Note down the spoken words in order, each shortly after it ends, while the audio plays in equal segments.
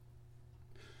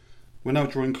We're now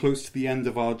drawing close to the end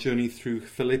of our journey through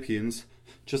Philippians.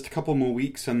 Just a couple more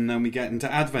weeks and then we get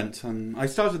into Advent. And I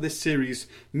started this series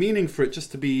meaning for it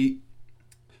just to be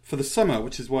for the summer,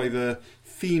 which is why the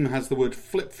theme has the word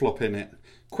flip-flop in it.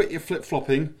 Quit your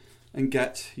flip-flopping and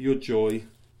get your joy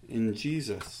in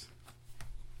Jesus.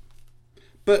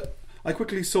 But I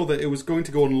quickly saw that it was going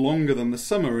to go on longer than the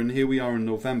summer, and here we are in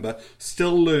November,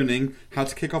 still learning how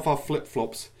to kick off our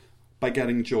flip-flops by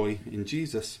getting joy in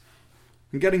Jesus.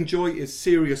 And getting joy is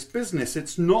serious business.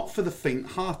 It's not for the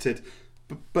faint-hearted,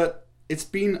 but it's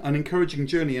been an encouraging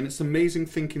journey, and it's amazing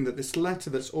thinking that this letter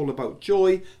that's all about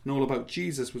joy and all about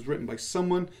Jesus was written by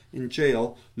someone in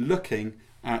jail looking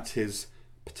at his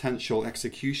potential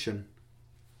execution.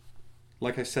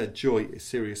 Like I said, joy is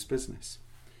serious business.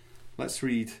 Let's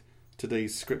read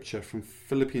today's scripture from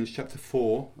Philippians chapter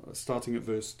 4, starting at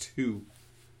verse 2.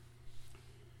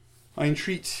 I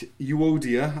entreat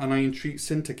Euodia and I entreat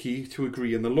Syntyche to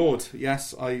agree in the Lord.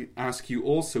 Yes, I ask you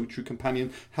also, true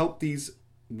companion, help these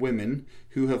women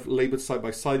who have laboured side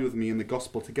by side with me in the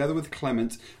gospel, together with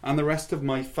Clement and the rest of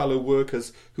my fellow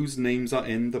workers whose names are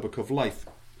in the book of life.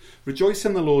 Rejoice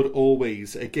in the Lord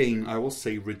always. Again, I will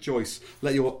say rejoice.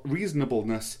 Let your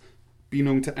reasonableness be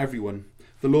known to everyone.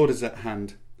 The Lord is at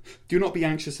hand. Do not be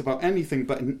anxious about anything,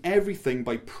 but in everything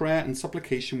by prayer and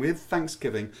supplication with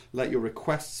thanksgiving, let your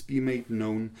requests be made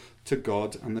known to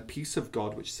God, and the peace of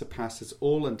God, which surpasses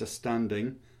all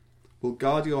understanding, will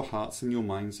guard your hearts and your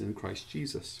minds in Christ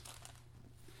Jesus.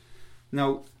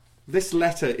 Now, this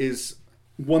letter is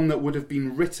one that would have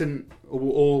been written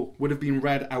or would have been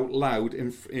read out loud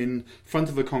in front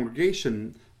of a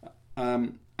congregation.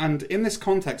 And in this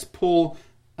context, Paul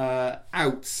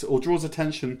outs or draws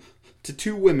attention to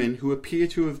two women who appear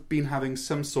to have been having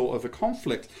some sort of a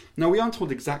conflict. Now, we aren't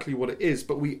told exactly what it is,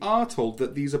 but we are told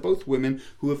that these are both women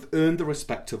who have earned the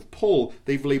respect of Paul.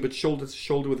 They've laboured shoulder to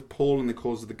shoulder with Paul in the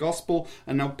cause of the gospel,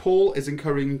 and now Paul is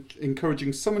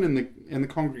encouraging someone in the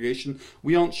congregation.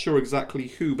 We aren't sure exactly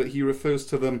who, but he refers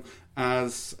to them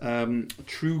as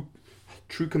true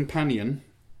companion.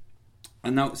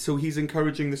 And now, so he's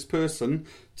encouraging this person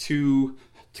to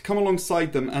come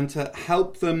alongside them and to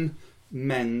help them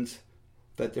mend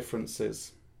their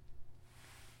differences.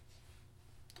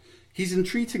 He's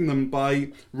entreating them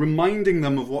by reminding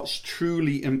them of what's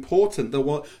truly important, that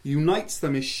what unites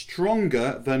them is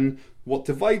stronger than what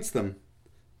divides them.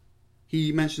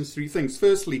 He mentions three things.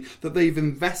 Firstly, that they've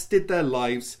invested their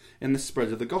lives in the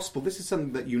spread of the gospel. This is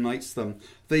something that unites them.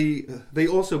 They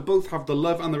also both have the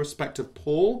love and the respect of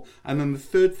Paul. And then the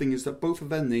third thing is that both of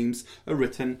their names are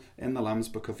written in the Lamb's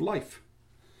Book of Life.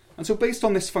 And so based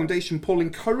on this foundation, Paul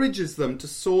encourages them to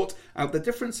sort out their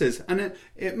differences. And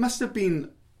it must have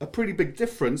been a pretty big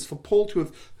difference for Paul to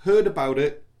have heard about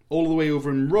it all the way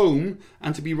over in Rome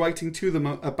and to be writing to them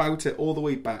about it all the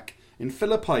way back in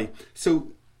Philippi.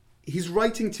 So he's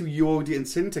writing to Euodia and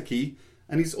Syntyche,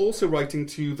 and he's also writing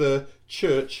to the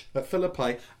church at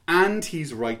Philippi, and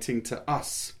he's writing to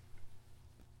us.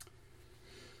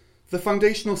 The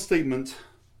foundational statement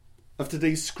of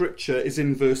today's scripture is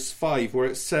in verse 5, where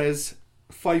it says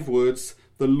 5 words,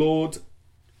 the Lord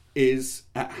is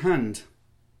at hand.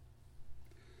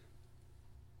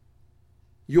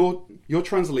 Your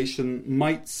translation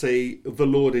might say the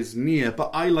Lord is near,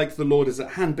 but I like the Lord is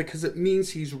at hand because it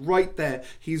means he's right there.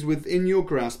 He's within your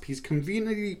grasp. He's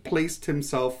conveniently placed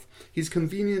himself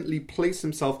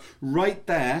right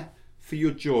there for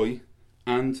your joy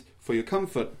and for your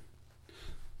comfort.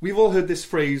 We've all heard this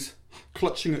phrase,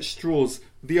 clutching at straws,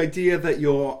 the idea that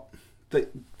you're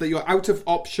out of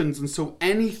options, and so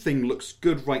anything looks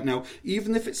good right now,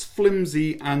 even if it's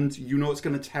flimsy and you know it's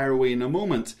going to tear away in a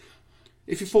moment.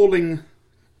 If you're falling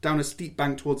down a steep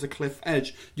bank towards a cliff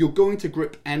edge, you're going to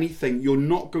grip anything. You're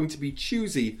not going to be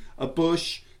choosy. A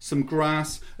bush, some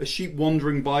grass, a sheep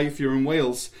wandering by if you're in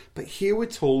Wales. But here we're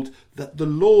told that the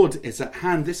Lord is at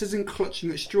hand. This isn't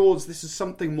clutching at straws. This is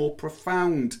something more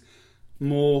profound,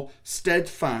 more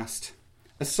steadfast.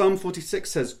 As Psalm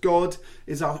 46 says, God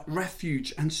is our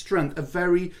refuge and strength, a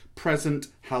very present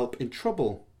help in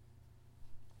trouble.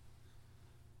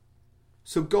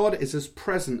 So God is as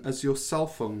present as your cell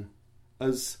phone,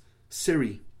 as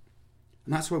Siri.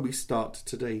 And that's where we start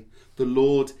today. The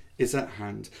Lord is at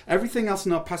hand. Everything else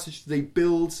in our passage today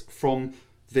builds from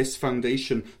this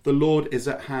foundation. The Lord is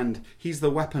at hand. He's the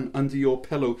weapon under your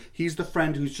pillow. He's the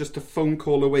friend who's just a phone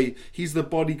call away. He's the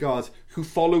bodyguard who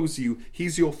follows you.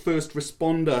 He's your first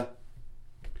responder.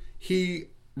 He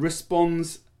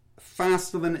responds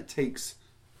faster than it takes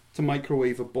to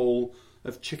microwave a bowl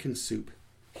of chicken soup.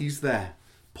 He's there,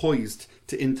 poised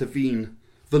to intervene.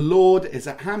 The Lord is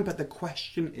at hand, but the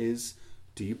question is,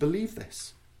 do you believe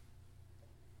this?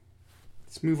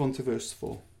 Let's move on to verse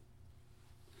 4.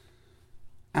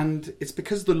 And it's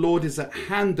because the Lord is at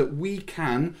hand that we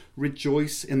can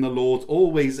rejoice in the Lord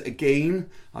always. Again,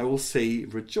 I will say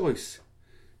rejoice.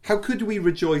 How could we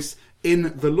rejoice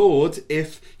in the Lord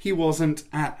if he wasn't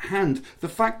at hand? The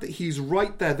fact that he's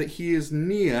right there, that he is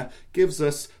near, gives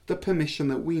us the permission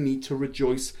that we need to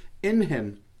rejoice in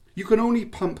him. You can only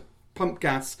pump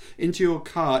gas into your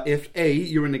car if A,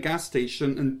 you're in a gas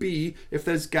station, and B, if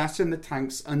there's gas in the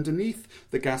tanks underneath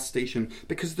the gas station.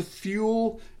 Because the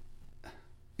fuel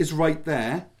is right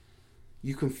there,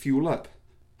 you can fuel up.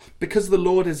 Because the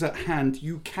Lord is at hand,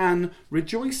 you can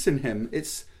rejoice in him.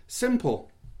 It's simple.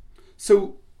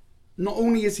 So not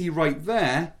only is he right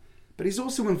there, but he's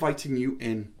also inviting you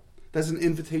in. There's an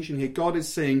invitation here. God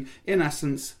is saying, in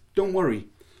essence, don't worry,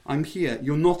 I'm here.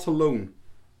 You're not alone.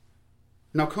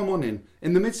 Now come on in.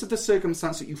 In the midst of the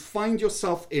circumstance that you find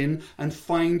yourself in, and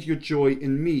find your joy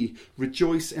in me.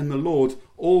 Rejoice in the Lord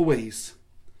always.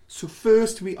 So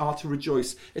first we are to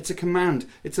rejoice. It's a command.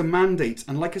 It's a mandate.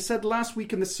 And like I said last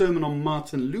week in the sermon on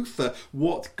Martin Luther,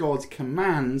 what God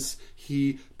commands,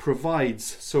 he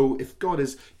provides. So if God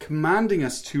is commanding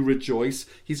us to rejoice,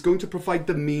 he's going to provide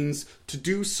the means to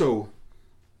do so.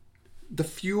 The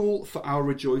fuel for our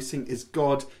rejoicing is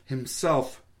God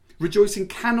himself. Rejoicing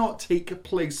cannot take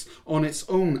place on its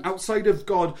own. Outside of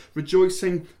God,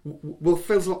 rejoicing will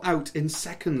fizzle out in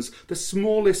seconds. The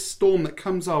smallest storm that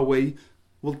comes our way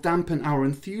will dampen our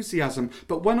enthusiasm.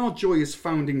 But when our joy is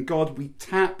found in God, we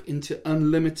tap into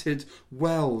unlimited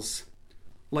wells,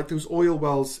 like those oil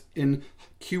wells in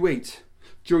Kuwait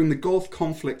during the Gulf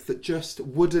conflict that just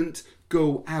wouldn't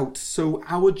go out. So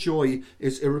our joy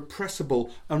is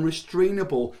irrepressible,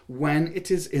 unrestrainable when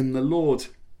it is in the Lord.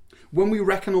 When we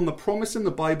reckon on the promise in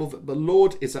the Bible that the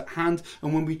Lord is at hand,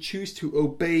 and when we choose to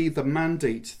obey the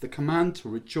mandate, the command to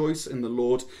rejoice in the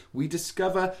Lord, we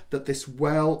discover that this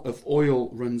well of oil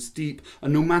runs deep,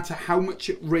 and no matter how much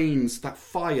it rains, that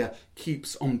fire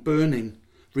keeps on burning.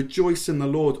 Rejoice in the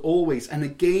Lord always, and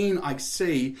again I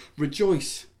say,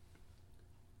 rejoice.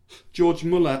 George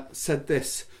Muller said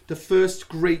this: the first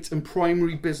great and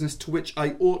primary business to which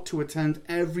I ought to attend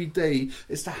every day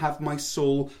is to have my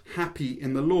soul happy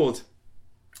in the Lord.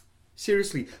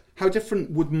 Seriously, how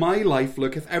different would my life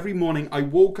look if every morning I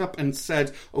woke up and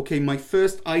said, okay, my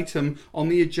first item on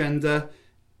the agenda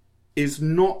is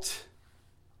not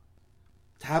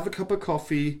to have a cup of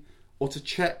coffee or to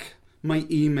check my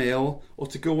email or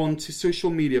to go on to social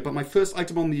media, but my first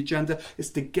item on the agenda is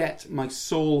to get my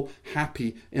soul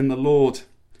happy in the Lord.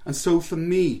 And so for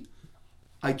me,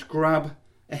 I'd grab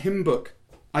a hymn book,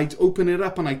 I'd open it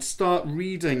up and I'd start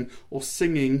reading or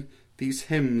singing these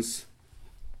hymns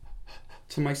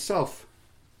to myself.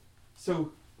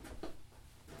 So,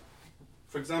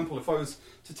 for example, if I was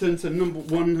to turn to number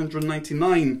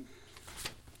 199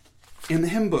 in the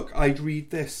hymn book, I'd read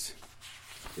this.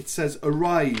 It says,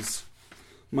 "Arise,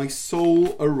 my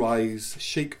soul, arise,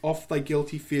 shake off thy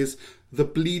guilty fears, the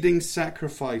bleeding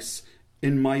sacrifice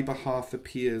in my behalf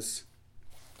appears."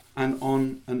 And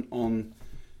on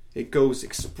it goes,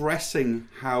 expressing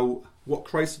how what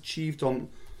Christ achieved on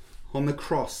the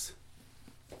cross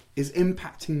is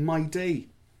impacting my day.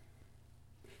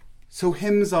 So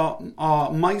hymns are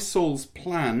my soul's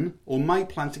plan, or my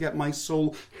plan to get my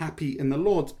soul happy in the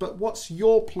Lord. But what's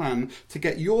your plan to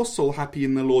get your soul happy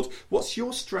in the Lord? What's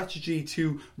your strategy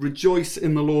to rejoice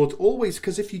in the Lord always?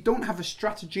 Because if you don't have a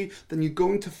strategy, then you're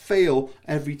going to fail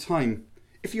every time.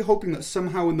 If you're hoping that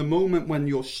somehow in the moment when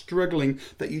you're struggling,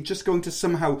 that you're just going to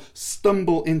somehow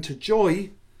stumble into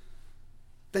joy,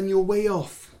 then you're way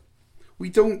off. We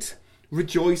don't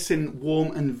rejoice in warm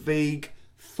and vague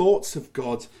thoughts of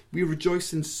God. We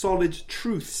rejoice in solid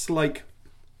truths like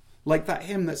that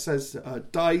hymn that says,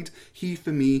 died he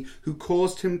for me who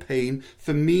caused him pain,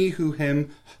 for me who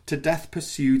him to death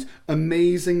pursued.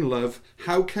 Amazing love,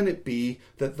 how can it be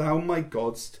that thou, my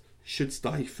God, shouldst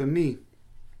die for me?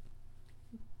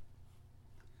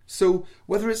 So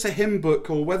whether it's a hymn book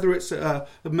or whether it's a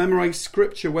memorized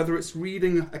scripture, whether it's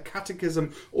reading a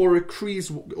catechism or a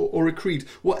creed,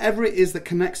 whatever it is that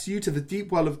connects you to the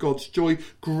deep well of God's joy,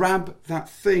 grab that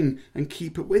thing and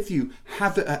keep it with you.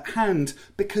 Have it at hand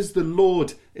because the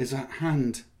Lord is at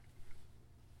hand.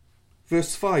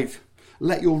 Verse 5.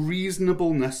 Let your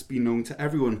reasonableness be known to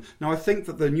everyone. Now I think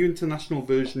that the New International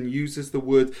Version uses the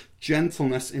word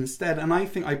gentleness instead, and I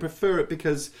think I prefer it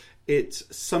because it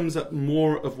sums up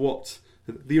more of what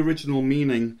the original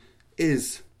meaning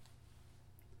is.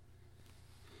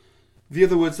 The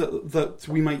other words that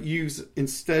we might use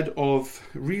instead of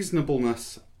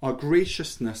reasonableness are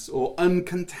graciousness or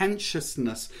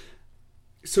uncontentiousness.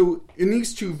 So in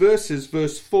these two verses,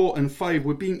 verse 4 and 5,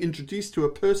 we're being introduced to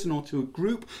a person or to a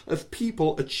group of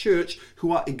people, a church,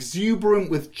 who are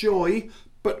exuberant with joy,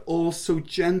 but also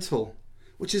gentle.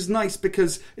 Which is nice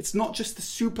because it's not just the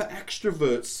super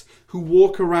extroverts who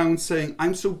walk around saying,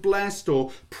 I'm so blessed,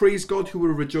 or praise God, who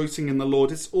are rejoicing in the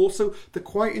Lord. It's also the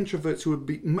quiet introverts who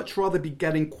would much rather be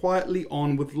getting quietly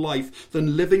on with life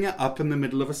than living it up in the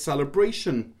middle of a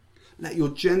celebration. Let your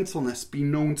gentleness be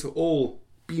known to all.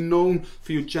 Be known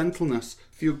for your gentleness,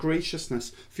 for your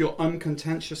graciousness, for your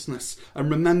uncontentiousness. And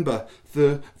remember,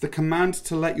 the command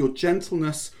to let your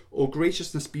gentleness or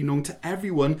graciousness be known to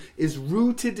everyone is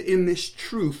rooted in this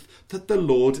truth that the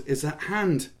Lord is at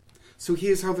hand. So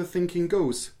here's how the thinking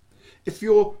goes. If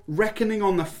you're reckoning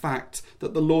on the fact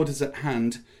that the Lord is at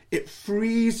hand, it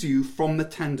frees you from the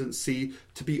tendency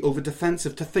to be over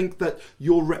defensive, to think that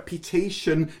your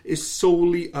reputation is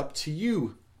solely up to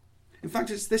you. In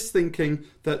fact, it's this thinking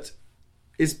that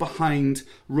is behind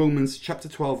Romans chapter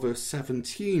 12, verse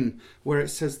 17, where it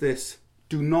says this,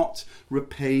 do not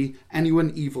repay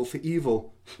anyone evil for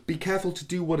evil. Be careful to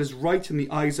do what is right in the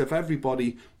eyes of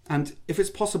everybody, and if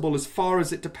it's possible, as far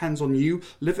as it depends on you,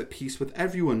 live at peace with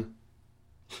everyone.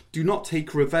 Do not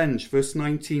take revenge, verse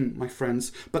 19, my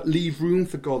friends, but leave room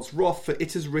for God's wrath, for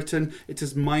it is written, it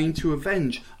is mine to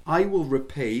avenge. I will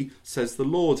repay, says the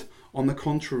Lord. On the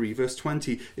contrary, verse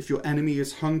 20, if your enemy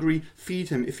is hungry, feed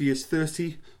him. If he is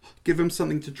thirsty, give him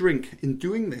something to drink. In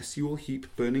doing this, you will heap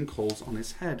burning coals on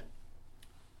his head.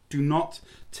 Do not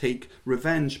take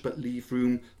revenge, but leave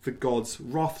room for God's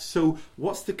wrath. So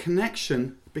what's the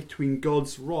connection between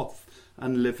God's wrath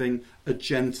and living a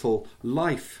gentle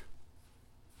life?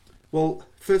 Well,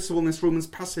 first of all, in this Romans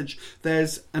passage,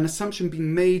 there's an assumption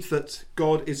being made that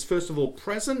God is, first of all,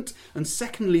 present, and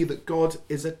secondly, that God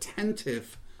is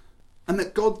attentive, and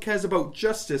that God cares about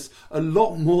justice a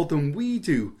lot more than we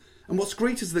do. And what's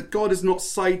great is that God is not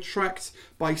sidetracked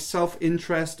by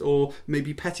self-interest or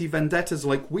maybe petty vendettas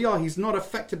like we are. He's not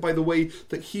affected by the way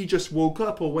that he just woke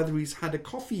up or whether he's had a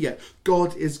coffee yet.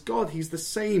 God is God. He's the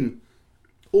same.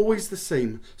 Always the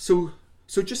same. So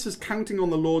just as counting on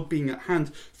the Lord being at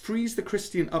hand frees the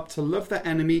Christian up to love their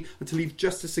enemy and to leave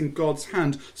justice in God's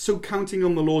hand, so counting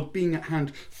on the Lord being at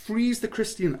hand frees the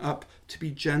Christian up to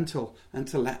be gentle and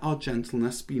to let our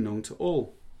gentleness be known to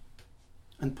all.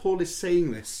 And Paul is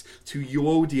saying this to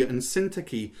Euodia and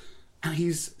Syntyche, and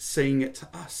he's saying it to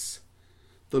us.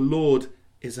 The Lord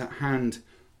is at hand.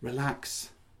 Relax.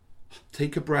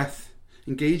 Take a breath.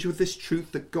 Engage with this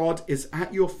truth that God is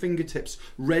at your fingertips,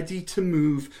 ready to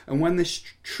move. And when this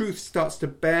truth starts to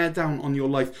bear down on your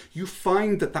life, you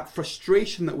find that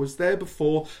frustration that was there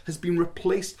before has been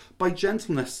replaced by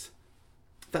gentleness.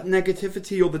 That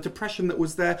negativity or the depression that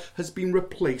was there has been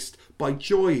replaced by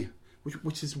joy.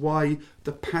 Which is why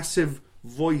the passive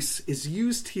voice is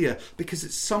used here, because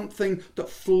it's something that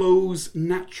flows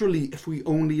naturally if we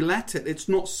only let it. It's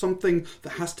not something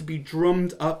that has to be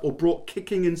drummed up or brought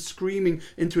kicking and screaming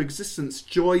into existence.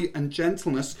 Joy and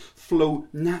gentleness flow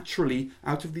naturally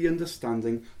out of the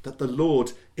understanding that the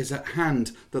Lord is at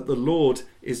hand, that the Lord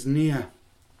is near.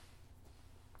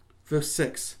 Verse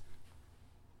 6.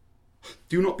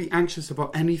 Do not be anxious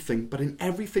about anything, but in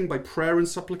everything by prayer and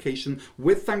supplication,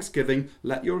 with thanksgiving,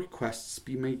 let your requests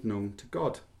be made known to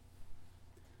God.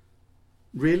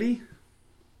 Really?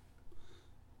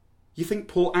 You think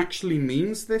Paul actually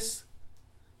means this?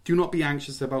 Do not be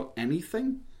anxious about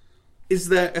anything? Is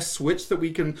there a switch that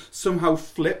we can somehow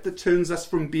flip that turns us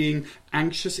from being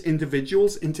anxious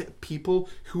individuals into people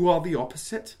who are the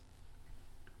opposite?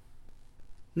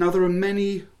 Now, there are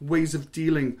many ways of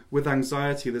dealing with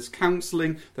anxiety. There's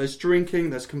counselling, there's drinking,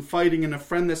 there's confiding in a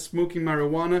friend, there's smoking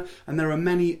marijuana, and there are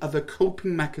many other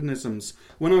coping mechanisms.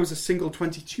 When I was a single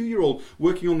 22-year-old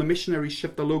working on the missionary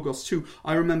ship, the Logos 2,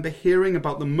 I remember hearing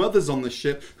about the mothers on the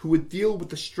ship who would deal with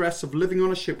the stress of living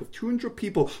on a ship with 200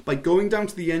 people by going down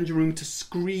to the engine room to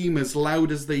scream as loud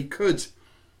as they could.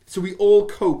 So we all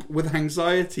cope with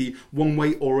anxiety one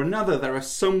way or another. There are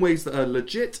some ways that are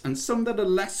legit and some that are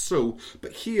less so.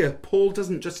 But here, Paul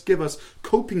doesn't just give us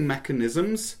coping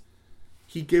mechanisms.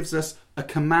 He gives us a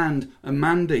command, a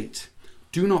mandate.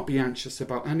 Do not be anxious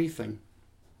about anything.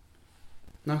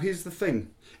 Now here's the thing.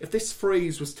 If this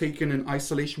phrase was taken in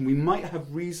isolation, we might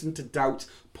have reason to doubt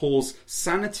Paul's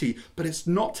sanity, but it's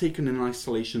not taken in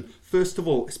isolation. First of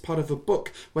all, it's part of a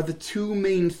book where the two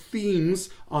main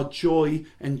themes are joy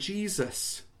and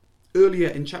Jesus. Earlier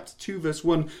in chapter 2, verse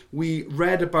 1, we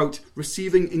read about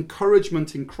receiving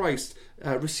encouragement in Christ,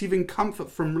 receiving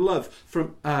comfort from love,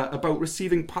 about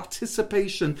receiving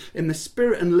participation in the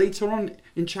Spirit. And later on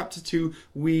in chapter 2,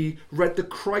 we read the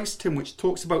Christ hymn, which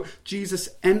talks about Jesus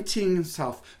emptying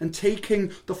himself and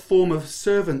taking the form of a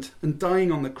servant and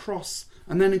dying on the cross.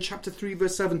 And then in chapter 3,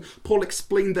 verse 7, Paul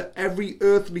explained that every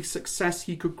earthly success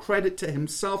he could credit to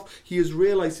himself, he has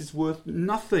realized is worth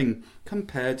nothing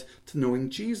compared to knowing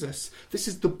Jesus. This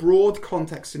is the broad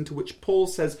context into which Paul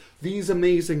says these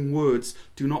amazing words,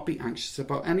 do not be anxious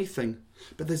about anything.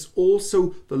 But there's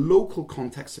also the local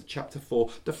context of chapter 4,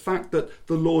 the fact that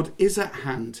the Lord is at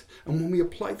hand. And when we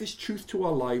apply this truth to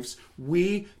our lives,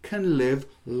 we can live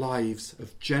lives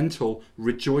of gentle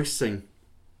rejoicing.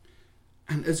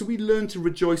 And as we learn to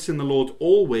rejoice in the Lord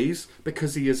always,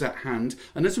 because he is at hand,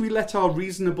 and as we let our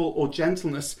reasonableness or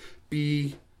gentleness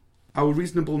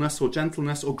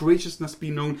or graciousness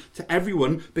be known to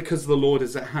everyone because the Lord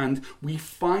is at hand, we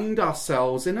find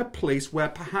ourselves in a place where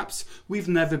perhaps we've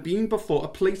never been before, a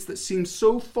place that seems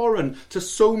so foreign to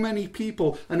so many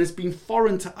people and has been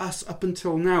foreign to us up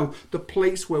until now, the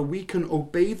place where we can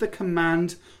obey the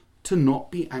command to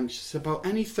not be anxious about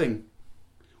anything.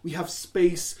 We have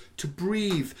space to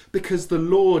breathe because the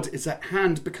Lord is at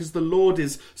hand, because the Lord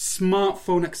is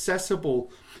smartphone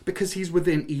accessible, because he's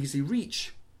within easy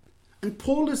reach. And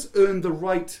Paul has earned the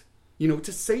right,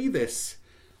 to say this.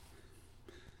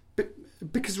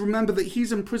 Because remember that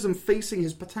he's in prison facing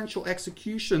his potential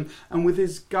execution and with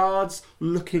his guards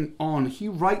looking on. He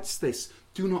writes this,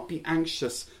 do not be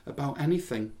anxious about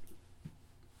anything.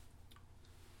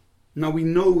 Now we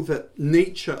know that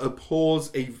nature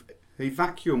abhors a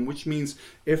vacuum, which means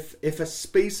if a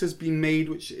space has been made,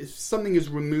 if something is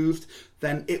removed,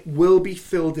 then it will be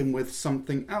filled in with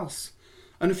something else.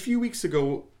 And a few weeks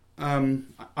ago,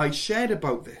 I shared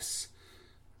about this.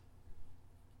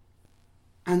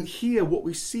 And here what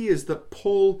we see is that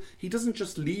Paul, he doesn't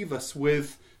just leave us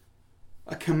with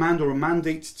a command or a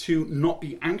mandate to not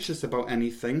be anxious about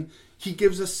anything. He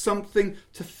gives us something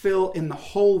to fill in the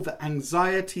hole that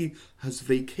anxiety has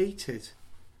vacated.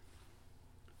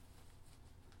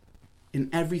 In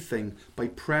everything, by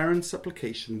prayer and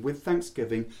supplication, with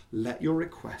thanksgiving, let your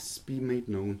requests be made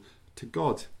known to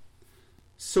God.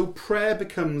 So prayer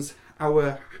becomes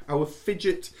our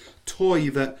fidget toy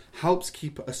that helps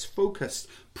keep us focused.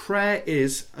 Prayer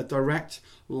is a direct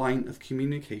line of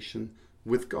communication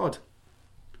with God.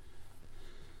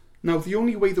 Now, the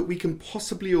only way that we can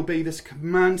possibly obey this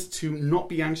command to not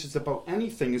be anxious about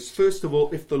anything is, first of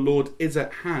all, if the Lord is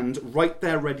at hand, right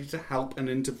there ready to help and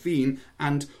intervene,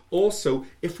 and also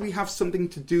if we have something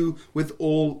to do with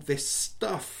all this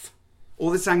stuff, all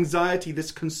this anxiety,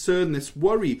 this concern, this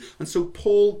worry. And so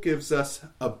Paul gives us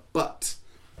a but,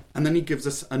 and then he gives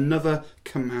us another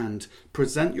command: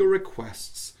 present your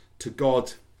requests to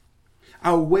God.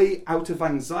 Our way out of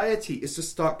anxiety is to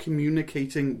start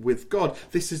communicating with God.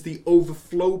 This is the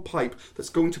overflow pipe that's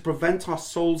going to prevent our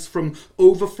souls from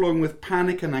overflowing with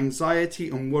panic and anxiety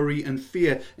and worry and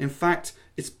fear. In fact,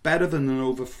 it's better than an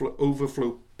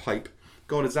overflow pipe.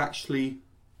 God actually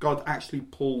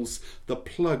pulls the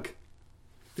plug.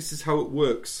 This is how it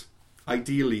works,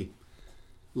 ideally.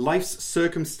 Life's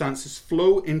circumstances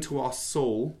flow into our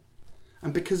soul,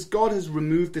 and because God has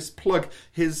removed this plug,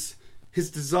 His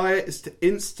desire is to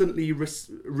instantly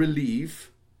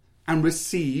relieve and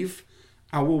receive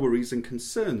our worries and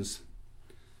concerns.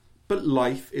 But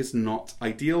life is not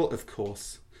ideal, of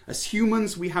course. As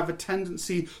humans, we have a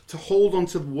tendency to hold on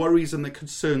to the worries and the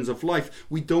concerns of life.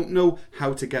 We don't know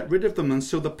how to get rid of them, and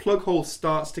so the plug hole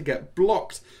starts to get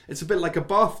blocked. It's a bit like a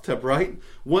bathtub, right?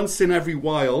 Once in every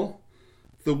while,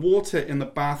 the water in the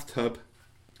bathtub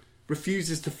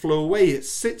refuses to flow away. It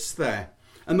sits there.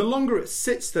 And the longer it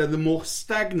sits there, the more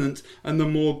stagnant and the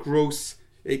more gross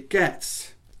it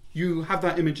gets. You have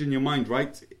that image in your mind,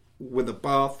 right? With a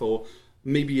bath or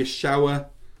maybe a shower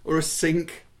or a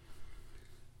sink.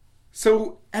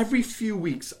 So every few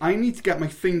weeks, I need to get my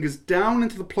fingers down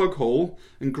into the plug hole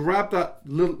and grab that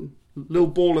little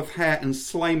ball of hair and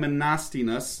slime and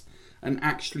nastiness and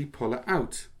actually pull it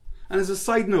out. And as a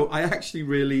side note, I actually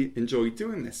really enjoy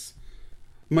doing this.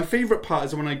 My favourite part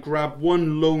is when I grab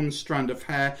one lone strand of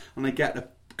hair and I get a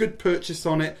good purchase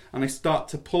on it and I start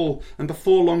to pull. And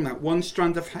before long, that one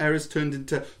strand of hair is turned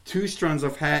into 2 strands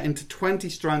of hair, into 20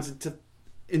 strands,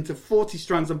 into 40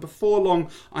 strands. And before long,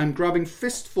 I'm grabbing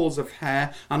fistfuls of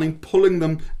hair and I'm pulling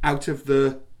them out of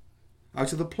the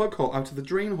plug hole, out of the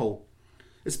drain hole.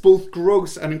 It's both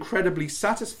gross and incredibly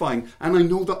satisfying. And I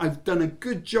know that I've done a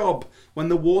good job when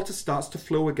the water starts to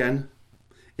flow again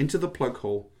into the plug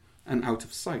hole and out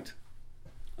of sight.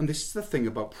 And this is the thing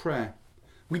about prayer.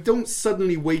 We don't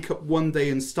suddenly wake up one day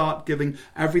and start giving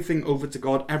everything over to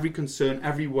God, every concern,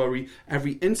 every worry,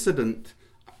 every incident.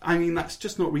 I mean, that's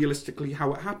just not realistically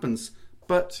how it happens.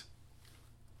 But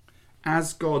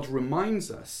as God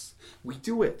reminds us, we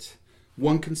do it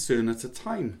one concern at a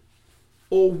time.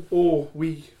 Or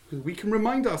we can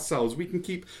remind ourselves, we can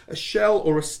keep a shell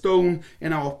or a stone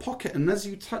in our pocket, and as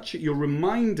you touch it, you're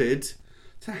reminded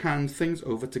to hand things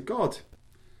over to God.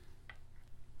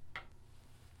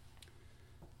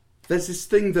 There's this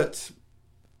thing that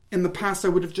in the past I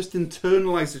would have just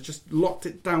internalized it, just locked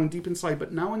it down deep inside,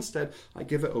 but now instead I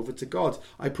give it over to God.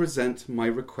 I present my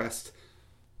request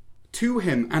to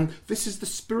him, and this is the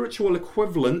spiritual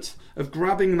equivalent of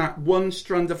grabbing that one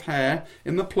strand of hair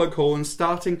in the plug hole and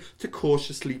starting to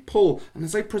cautiously pull. And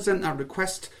as I present that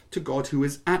request to God, who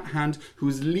is at hand, who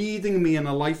is leading me in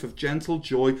a life of gentle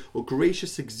joy or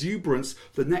gracious exuberance,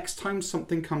 the next time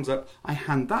something comes up, I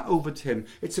hand that over to him.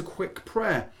 It's a quick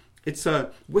prayer. It's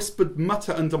a whispered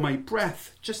mutter under my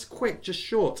breath, just quick, just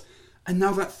short. And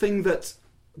now that thing that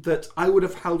I would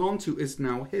have held on to is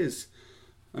now his.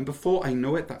 And before I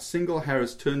know it, that single hair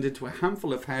has turned into a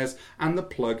handful of hairs and the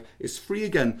plug is free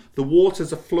again. The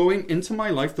waters are flowing into my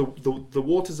life. The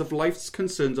waters of life's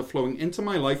concerns are flowing into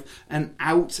my life and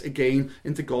out again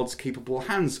into God's capable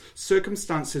hands.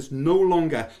 Circumstances no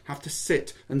longer have to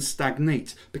sit and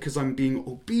stagnate because I'm being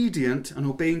obedient and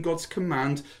obeying God's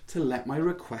command to let my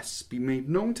requests be made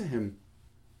known to him.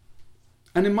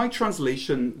 And in my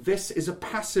translation, this is a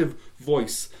passive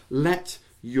voice. Let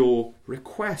your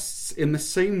requests, in the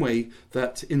same way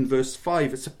that in verse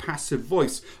 5 it's a passive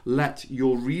voice. Let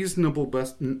your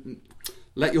reasonableness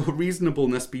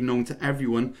be known to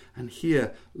everyone, and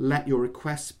here let your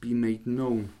requests be made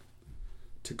known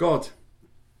to God.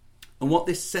 And what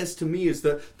this says to me is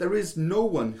that there is no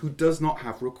one who does not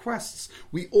have requests.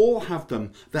 We all have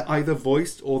them. They're either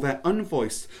voiced or they're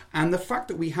unvoiced. And the fact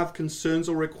that we have concerns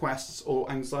or requests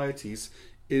or anxieties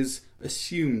is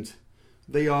assumed.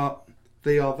 They are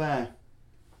there.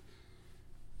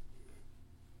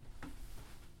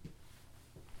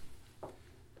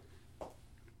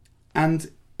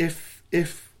 And if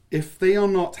they are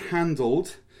not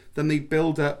handled, then they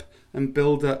build up and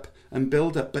build up and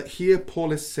build up. But here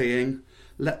Paul is saying,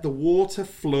 let the water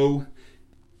flow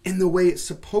in the way it's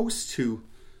supposed to,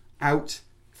 out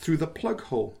through the plug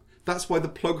hole. That's why the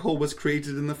plug hole was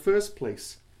created in the first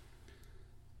place.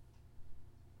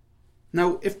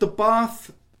 Now, if the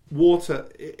bath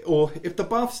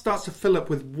starts to fill up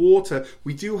with water,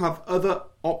 we do have other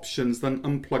options than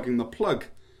unplugging the plug.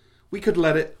 We could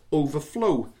let it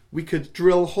overflow. We could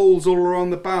drill holes all around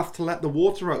the bath to let the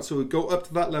water out so it would go up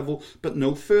to that level but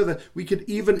no further. We could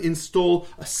even install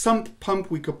a sump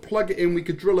pump. We could plug it in. We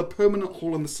could drill a permanent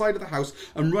hole in the side of the house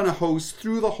and run a hose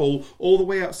through the hole all the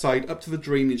way outside up to the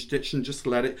drainage ditch and just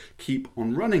let it keep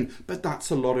on running. But that's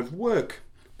a lot of work.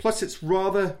 Plus, it's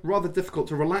rather difficult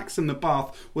to relax in the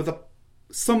bath with a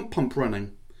sump pump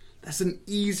running. There's an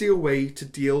easier way to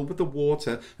deal with the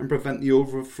water and prevent the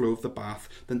overflow of the bath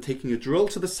than taking a drill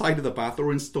to the side of the bath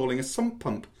or installing a sump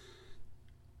pump.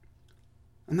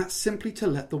 And that's simply to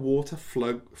let the water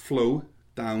flow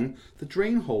down the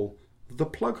drain hole, the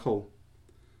plug hole.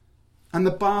 And the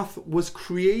bath was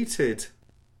created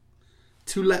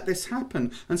to let this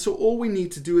happen. And so all we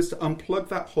need to do is to unplug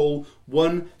that hole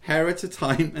one hair at a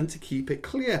time and to keep it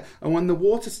clear. And when the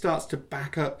water starts to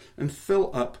back up and fill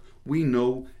up, we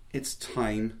know it's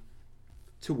time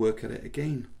to work at it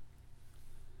again.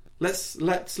 Let's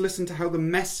listen to how the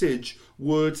Message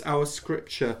words our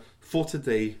scripture for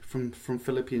today from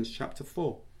Philippians chapter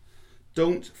 4.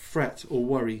 Don't fret or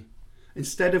worry.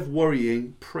 Instead of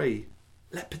worrying, pray.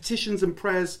 Let petitions and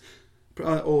praises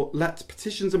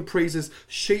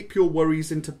shape your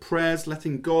worries into prayers,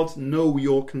 letting God know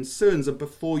your concerns. And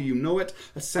before you know it,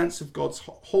 a sense of God's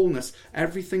wholeness,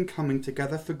 everything coming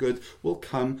together for good, will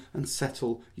come and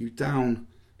settle you down.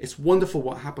 It's wonderful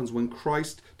what happens when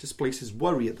Christ displaces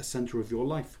worry at the center of your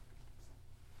life.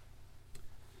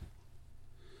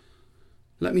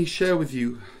 Let me share with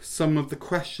you some of the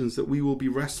questions that we will be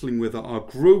wrestling with at our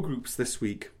Grow groups this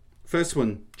week. First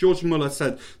one, George Muller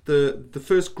said, the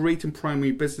first great and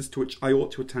primary business to which I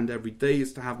ought to attend every day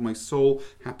is to have my soul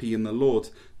happy in the Lord.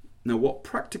 Now, what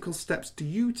practical steps do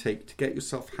you take to get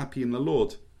yourself happy in the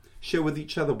Lord? Share with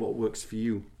each other what works for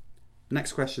you.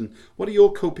 Next question, what are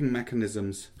your coping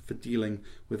mechanisms for dealing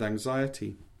with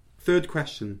anxiety? Third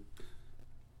question,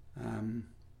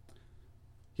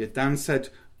 Dan said,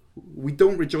 we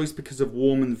don't rejoice because of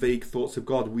warm and vague thoughts of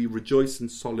God. We rejoice in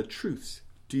solid truths.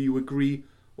 Do you agree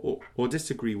or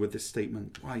disagree with this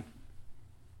statement? Why?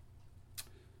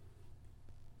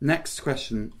 Next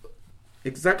question.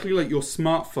 Exactly like your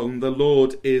smartphone, the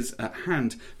Lord is at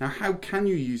hand. Now, how can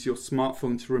you use your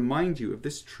smartphone to remind you of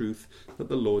this truth that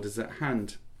the Lord is at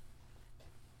hand?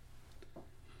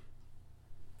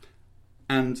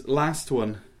 And last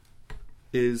one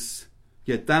is,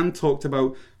 Dan talked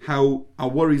about how our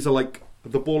worries are like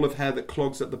the ball of hair that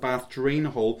clogs at the bath drain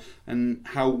hole, and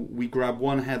how we grab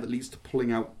one hair that leads to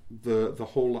pulling out the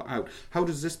whole lot out. How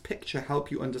does this picture help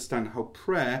you understand how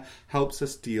prayer helps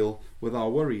us deal with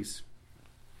our worries?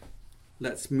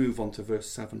 Let's move on to verse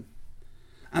 7.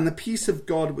 And the peace of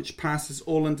God, which passes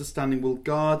all understanding, will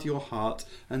guard your heart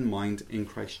and mind in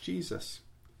Christ Jesus.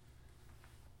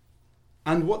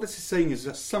 And what this is saying is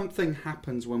that something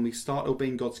happens when we start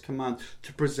obeying God's command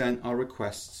to present our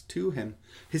requests to him.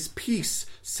 His peace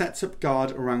sets up guard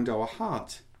around our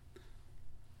heart.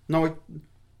 Now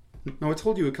I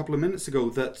told you a couple of minutes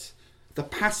ago that the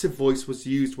passive voice was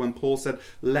used when Paul said,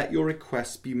 let your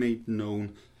requests be made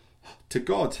known to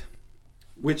God,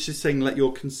 which is saying let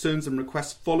your concerns and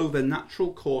requests follow their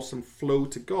natural course and flow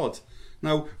to God.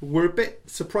 Now, we're a bit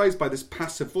surprised by this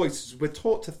passive voice. We're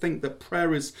taught to think that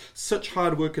prayer is such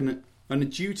hard work and a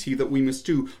duty that we must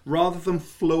do, rather than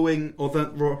following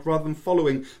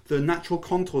the natural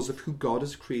contours of who God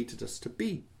has created us to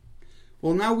be.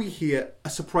 Well, now we hear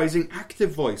a surprising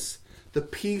active voice. The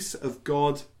peace of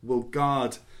God will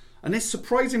guard. And it's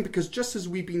surprising because just as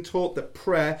we've been taught that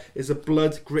prayer is a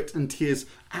blood, grit and tears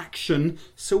action,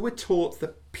 so we're taught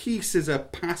that peace is a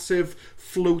passive,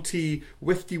 floaty,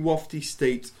 wifty-wafty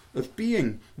state of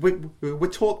being. We're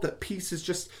taught that peace is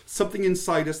just something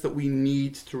inside us that we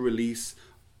need to release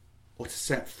or to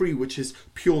set free, which is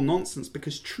pure nonsense,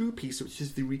 because true peace,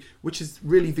 which is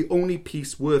really the only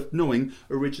peace worth knowing,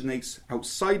 originates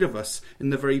outside of us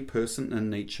in the very person and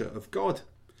nature of God.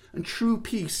 And true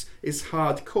peace is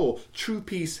hardcore. True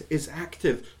peace is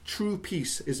active. True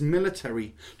peace is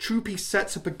military. True peace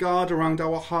sets up a guard around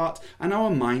our heart and our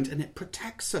mind, and it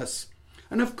protects us.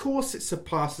 And of course it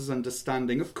surpasses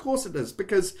understanding. Of course it does,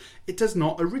 because it does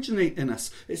not originate in us.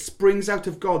 It springs out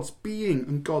of God's being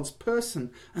and God's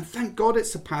person. And thank God it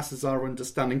surpasses our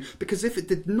understanding, because if it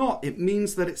did not, it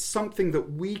means that it's something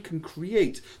that we can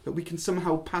create, that we can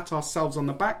somehow pat ourselves on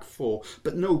the back for.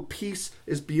 But no, peace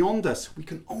is beyond us. We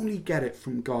can only get it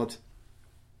from God.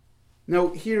 Now,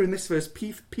 here in this verse,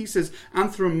 peace is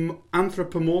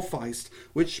anthropomorphized,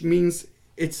 which means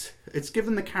it's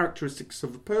given the characteristics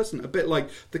of a person, a bit like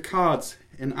the cards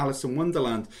in Alice in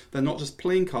Wonderland. They're not just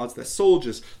playing cards, they're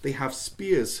soldiers. They have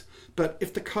spears. But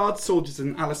if the card soldiers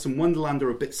in Alice in Wonderland are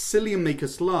a bit silly and make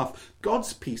us laugh,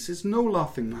 God's peace is no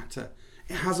laughing matter.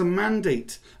 It has a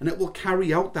mandate, and it will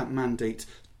carry out that mandate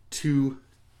to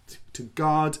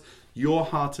guard your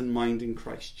heart and mind in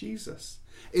Christ Jesus.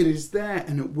 It is there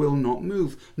and it will not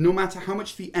move. No matter how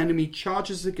much the enemy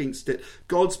charges against it,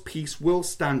 God's peace will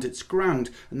stand its ground.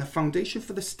 And the foundation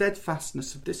for the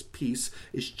steadfastness of this peace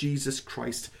is Jesus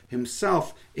Christ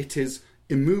himself. It is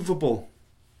immovable.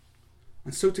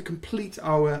 And so to complete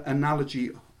our analogy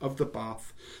of the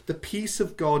bath, the peace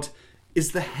of God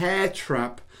is the hair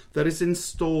trap that is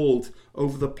installed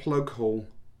over the plug hole.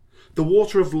 The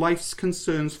water of life's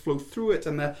concerns flow through it,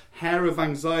 and the hair of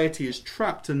anxiety is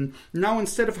trapped. And now,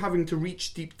 instead of having to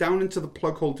reach deep down into the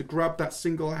plug hole to grab that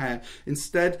single hair,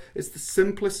 instead it's the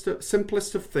simplest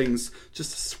of things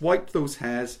just to swipe those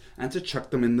hairs and to chuck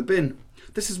them in the bin.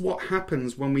 This is what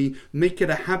happens when we make it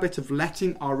a habit of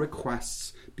letting our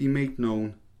requests be made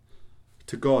known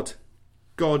to God.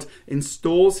 God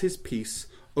installs his peace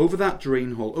over that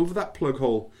drain hole, over that plug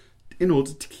hole, in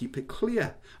order to keep it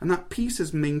clear. And that peace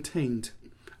is maintained.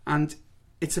 And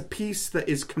it's a peace that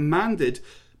is commanded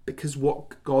because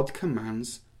what God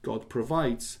commands, God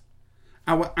provides.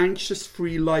 Our anxious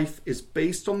free life is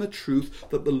based on the truth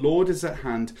that the Lord is at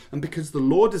hand. And because the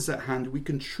Lord is at hand, we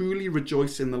can truly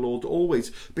rejoice in the Lord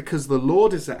always. Because the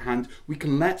Lord is at hand, we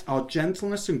can let our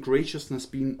gentleness and graciousness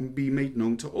be made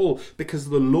known to all. Because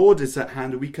the Lord is at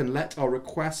hand, we can let our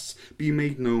requests be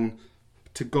made known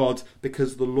to God.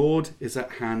 Because the Lord is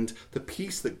at hand, the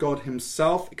peace that God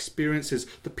himself experiences,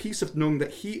 the peace of knowing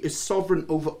that he is sovereign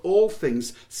over all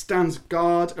things, stands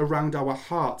guard around our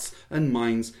hearts and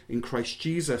minds in Christ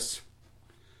Jesus.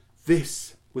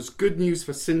 This was good news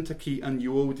for Syntyche and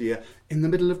Euodia in the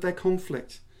middle of their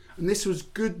conflict. And this was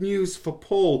good news for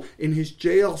Paul in his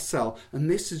jail cell.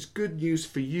 And this is good news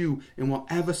for you in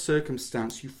whatever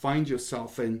circumstance you find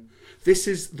yourself in. This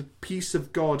is the peace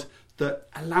of God that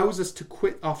allows us to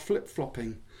quit our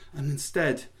flip-flopping and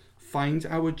instead find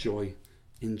our joy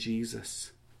in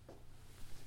Jesus.